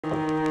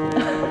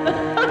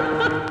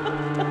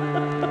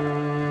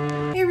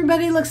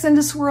everybody,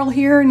 Luxinda Swirl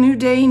here, new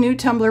day, new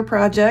tumbler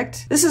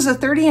project. This is a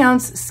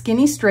 30-ounce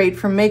skinny straight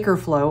from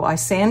Makerflow. I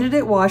sanded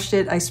it, washed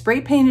it, I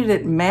spray painted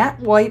it matte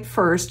white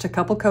first, a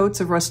couple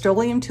coats of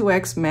Rust-Oleum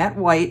 2X matte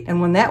white,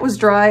 and when that was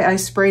dry, I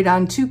sprayed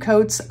on 2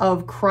 coats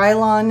of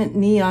Krylon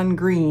neon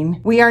green.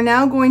 We are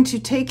now going to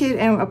take it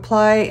and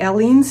apply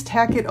Aleene's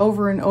Tackit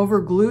over and over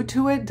glue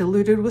to it,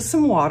 diluted with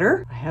some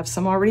water. I have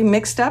some already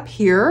mixed up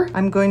here.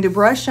 I'm going to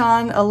brush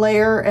on a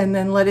layer and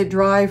then let it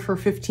dry for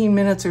 15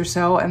 minutes or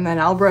so, and then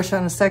I'll brush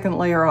on a second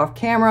layer off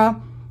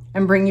camera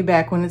and bring you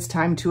back when it's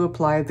time to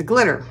apply the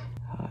glitter.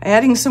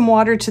 Adding some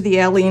water to the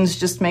Aleene's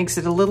just makes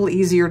it a little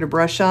easier to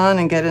brush on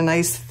and get a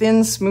nice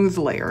thin, smooth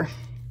layer.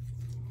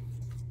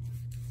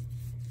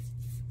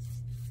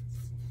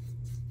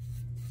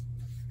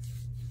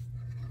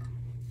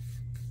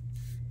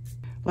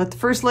 Let the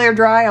first layer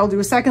dry, I'll do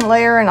a second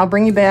layer, and I'll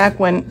bring you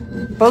back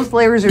when both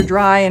layers are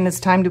dry and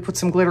it's time to put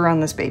some glitter on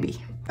this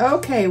baby.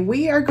 Okay,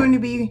 we are going to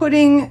be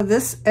putting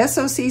this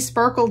SOC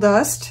Sparkle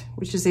Dust,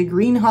 which is a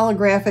green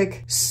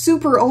holographic,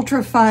 super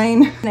ultra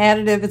fine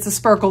additive. It's a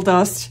sparkle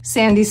dust.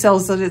 Sandy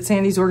sells it at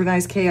Sandy's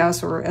Organized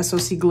Chaos or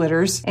SOC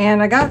Glitters.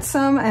 And I got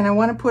some, and I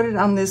want to put it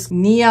on this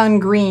neon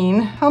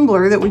green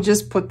tumbler that we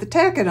just put the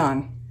Tackit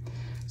on.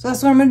 So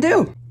that's what I'm going to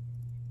do.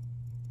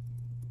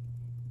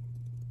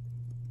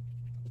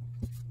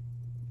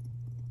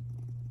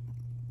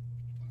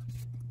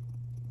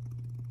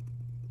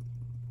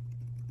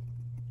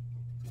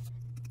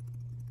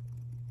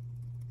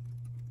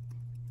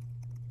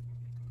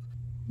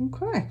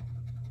 Okay,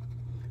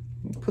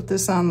 put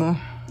this on the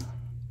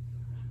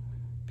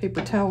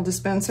paper towel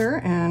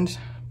dispenser and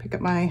pick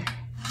up my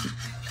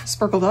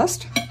sparkle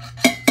dust.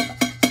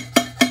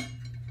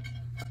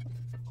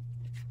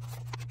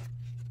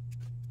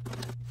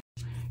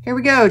 Here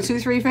we go,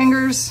 2-3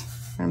 fingers.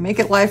 I'm gonna make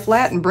it lie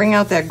flat and bring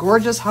out that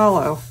gorgeous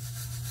hollow.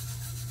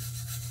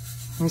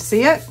 You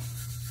see it?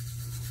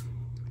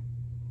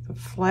 The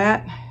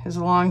flat is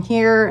along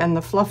here and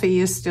the fluffy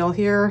is still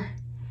here.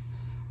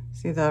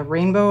 See the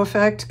rainbow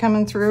effect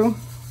coming through?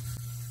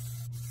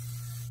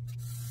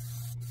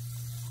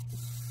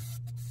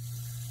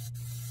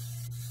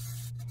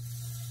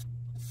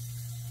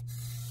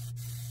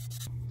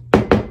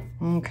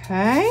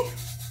 Okay,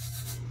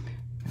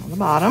 now the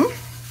bottom.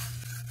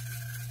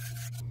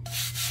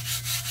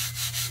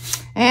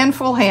 And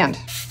full hand.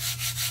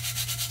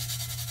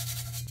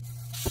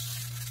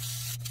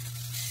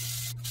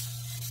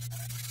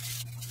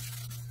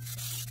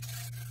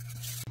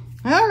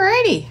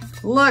 Alrighty.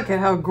 Look at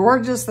how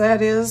gorgeous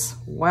that is.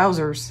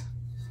 Wowzers.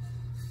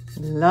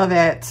 Love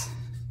it.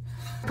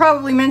 I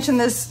probably mentioned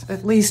this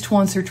at least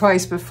once or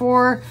twice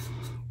before.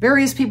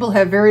 Various people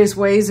have various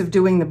ways of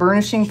doing the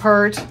burnishing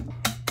part.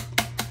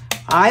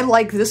 I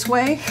like this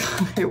way.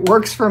 It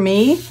works for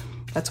me.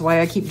 That's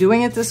why I keep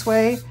doing it this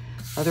way.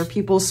 Other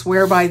people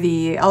swear by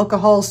the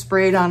alcohol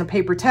sprayed on a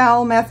paper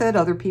towel method.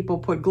 Other people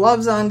put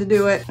gloves on to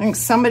do it. I think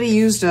somebody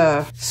used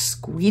a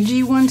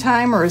squeegee one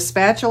time or a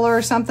spatula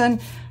or something.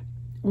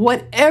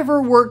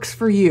 Whatever works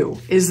for you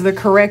is the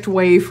correct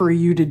way for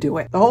you to do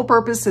it. The whole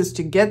purpose is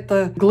to get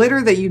the glitter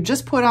that you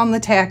just put on the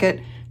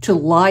Tackit to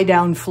lie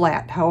down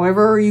flat.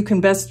 However you can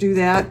best do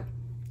that,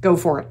 go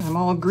for it. I'm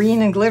all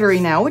green and glittery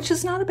now, which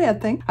is not a bad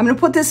thing. I'm gonna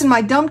put this in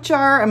my dump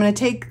jar. I'm gonna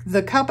take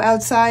the cup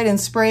outside and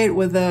spray it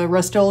with a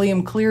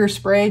Rust-Oleum clear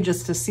spray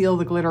just to seal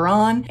the glitter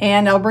on.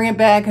 And I'll bring it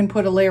back and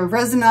put a layer of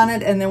resin on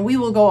it, and then we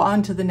will go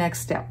on to the next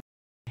step.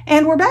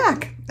 And we're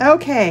back.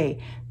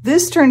 Okay.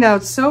 This turned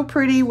out so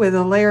pretty with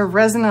a layer of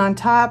resin on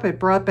top. It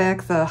brought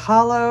back the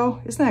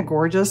hollow. Isn't that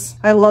gorgeous?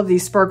 I love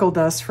these sparkle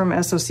dusts from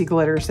SOC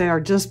Glitters. They are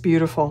just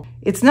beautiful.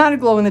 It's not a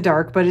glow in the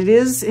dark, but it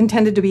is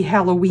intended to be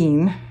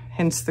Halloween,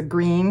 hence the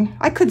green.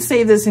 I could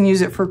save this and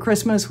use it for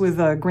Christmas with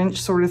a Grinch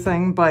sort of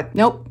thing, but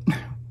nope.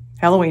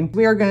 Halloween.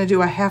 We are going to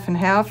do a half and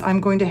half. I'm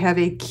going to have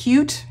a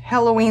cute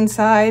Halloween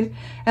side,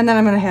 and then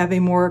I'm going to have a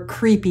more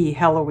creepy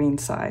Halloween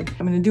side.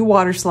 I'm going to do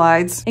water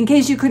slides, in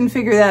case you couldn't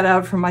figure that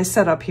out from my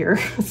setup here.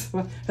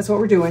 That's what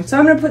we're doing. So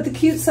I'm going to put the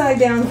cute side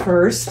down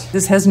first.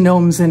 This has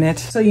gnomes in it,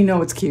 so you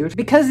know it's cute.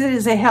 Because it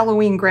is a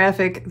Halloween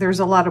graphic, there's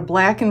a lot of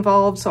black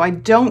involved, so I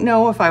don't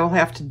know if I will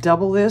have to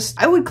double this.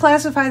 I would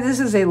classify this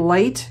as a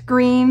light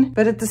green,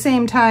 but at the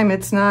same time,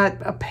 it's not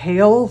a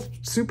pale,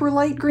 super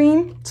light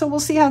green, so we'll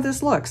see how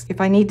this looks. If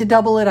I need to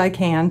double it, I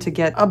can to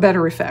get a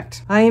better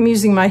effect. I am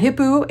using my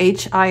Hippo,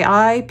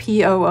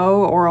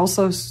 H-I-I-P-O-O, or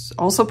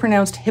also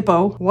pronounced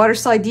Hippo,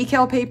 waterslide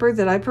decal paper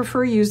that I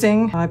prefer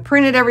using. I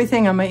printed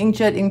everything on my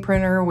inkjet ink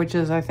printer, which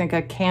is I think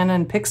a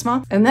Canon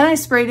Pixma. And then I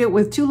sprayed it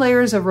with 2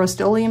 layers of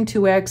Rust-Oleum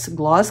 2X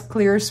gloss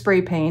clear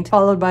spray paint,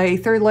 followed by a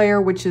 3rd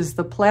layer, which is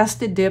the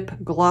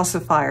Plastidip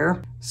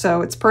Glossifier.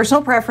 So it's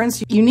personal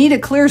preference. You need a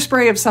clear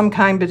spray of some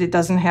kind, but it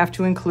doesn't have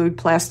to include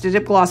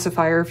Plastidip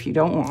Glossifier if you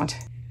don't want.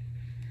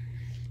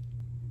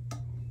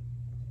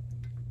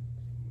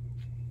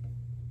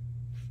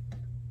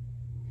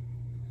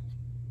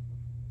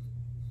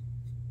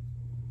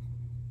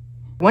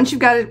 Once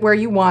you've got it where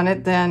you want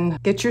it, then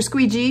get your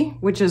squeegee,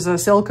 which is a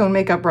silicone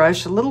makeup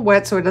brush, a little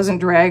wet so it doesn't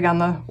drag on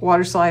the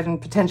water slide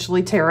and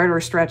potentially tear it or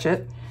stretch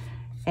it.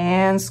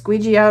 and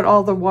squeegee out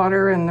all the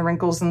water and the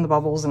wrinkles and the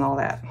bubbles and all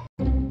that.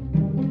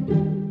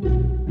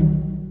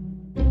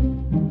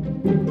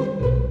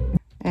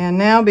 And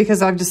now,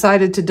 because I've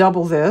decided to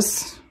double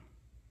this,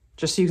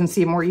 just so you can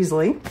see it more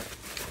easily,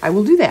 I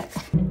will do that.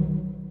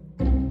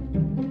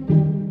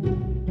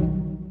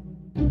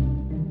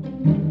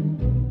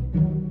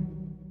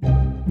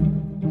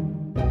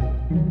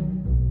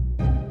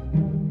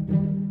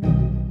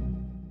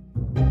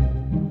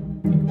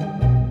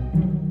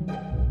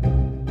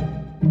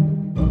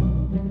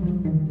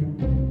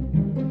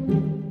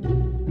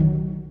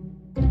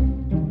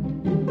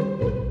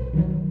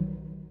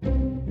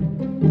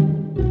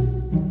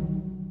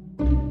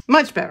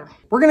 Much better.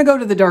 We're going to go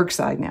to the dark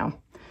side now.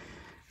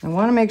 I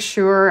want to make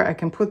sure I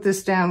can put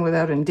this down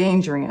without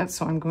endangering it,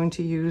 so I'm going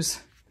to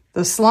use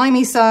the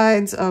slimy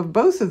sides of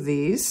both of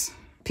these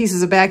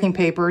pieces of backing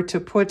paper to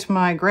put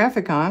my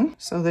graphic on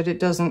so that it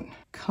doesn't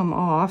come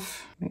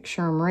off. Make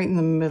sure I'm right in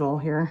the middle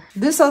here.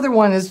 This other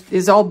one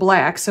is all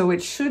black, so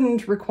it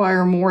shouldn't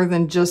require more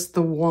than just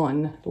the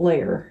one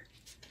layer.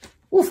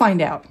 We'll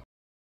find out.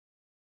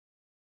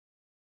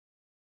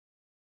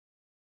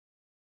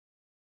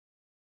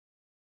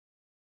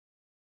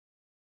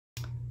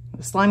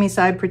 The slimy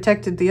side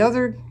protected the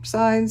other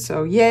side,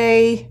 so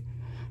yay.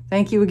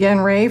 Thank you again,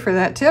 Ray, for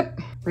that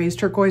tip. Ray's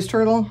Turquoise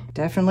Turtle.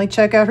 Definitely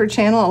check out her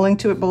channel. I'll link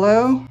to it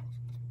below.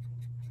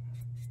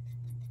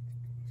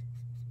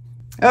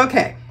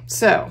 Okay,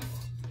 so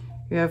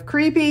you have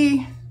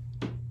creepy,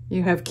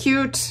 you have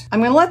cute.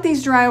 I'm gonna let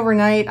these dry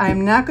overnight.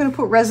 I'm not gonna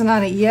put resin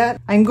on it yet.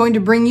 I'm going to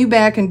bring you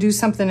back and do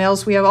something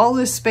else. We have all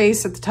this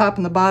space at the top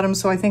and the bottom,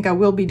 so I think I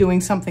will be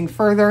doing something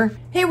further.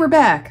 Hey, we're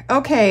back.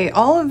 Okay,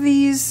 all of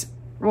these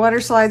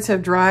water slides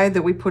have dried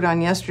that we put on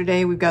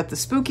yesterday. We've got the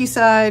spooky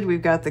side,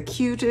 we've got the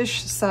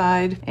cute-ish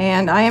side,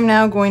 and I am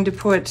now going to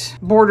put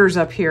borders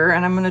up here,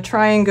 and I'm gonna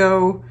try and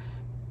go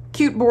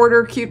cute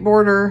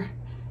border,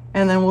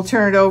 and then we'll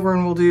turn it over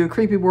and we'll do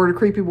creepy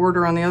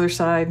border on the other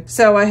side.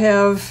 So I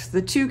have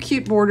the two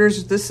cute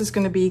borders. This is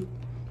gonna be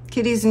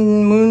kitties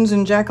and moons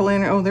and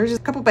jack-o'-lantern. Oh, there's a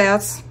couple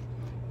bats,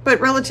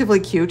 but relatively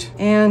cute.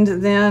 And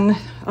then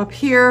up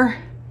here,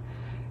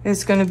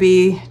 it's gonna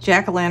be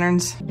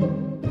jack-o'-lanterns.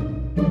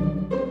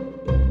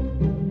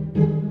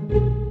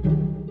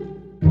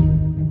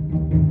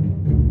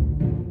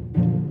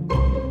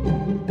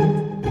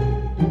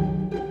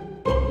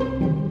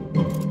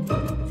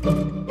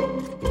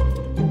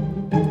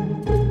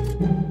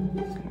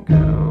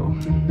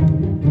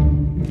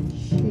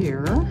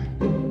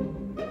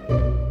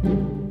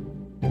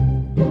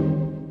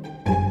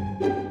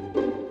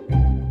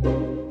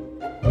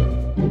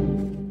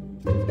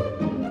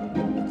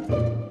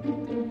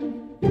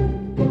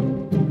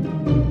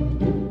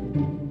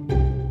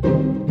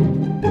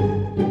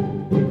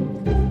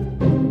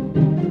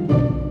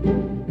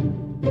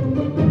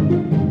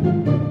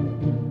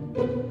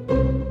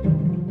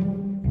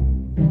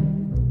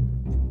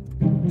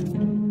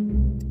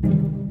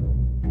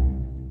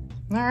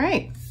 All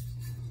right,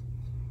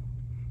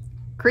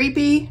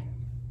 creepy,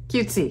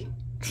 cutesy.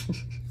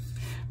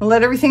 I'll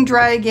let everything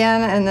dry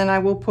again, and then I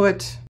will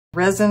put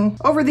resin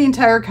over the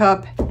entire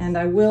cup, and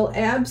I will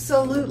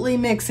absolutely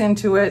mix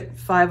into it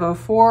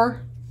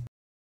 504.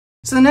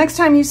 So the next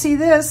time you see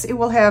this, it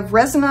will have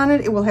resin on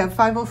it. It will have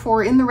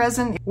 504 in the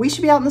resin. We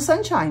should be out in the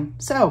sunshine.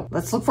 So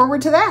let's look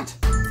forward to that.